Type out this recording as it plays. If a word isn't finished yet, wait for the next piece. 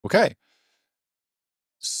okay.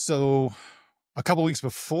 So a couple weeks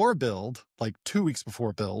before build, like 2 weeks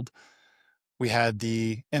before build, we had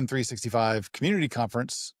the M365 community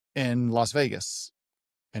conference in Las Vegas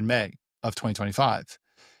in May of 2025.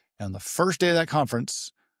 And on the first day of that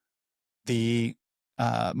conference, the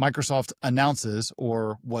Microsoft announces,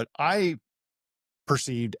 or what I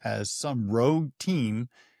perceived as some rogue team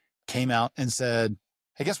came out and said,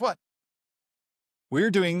 hey, guess what?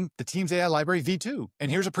 We're doing the Teams AI Library V2,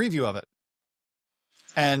 and here's a preview of it.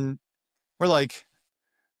 And we're like,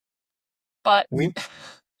 But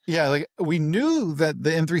yeah, like we knew that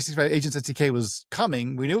the M365 Agents SDK was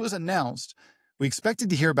coming. We knew it was announced. We expected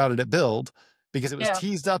to hear about it at build because it was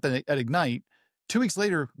teased up at Ignite. 2 weeks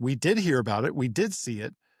later, we did hear about it. We did see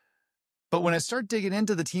it. But when I start digging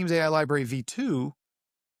into the Teams AI Library V2,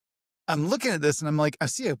 I'm looking at this and I'm like, I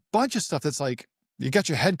see a bunch of stuff that's like, you got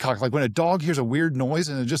your head cocked. Like when a dog hears a weird noise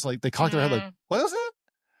and it just like, they cock their head like, what is it?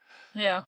 Yeah.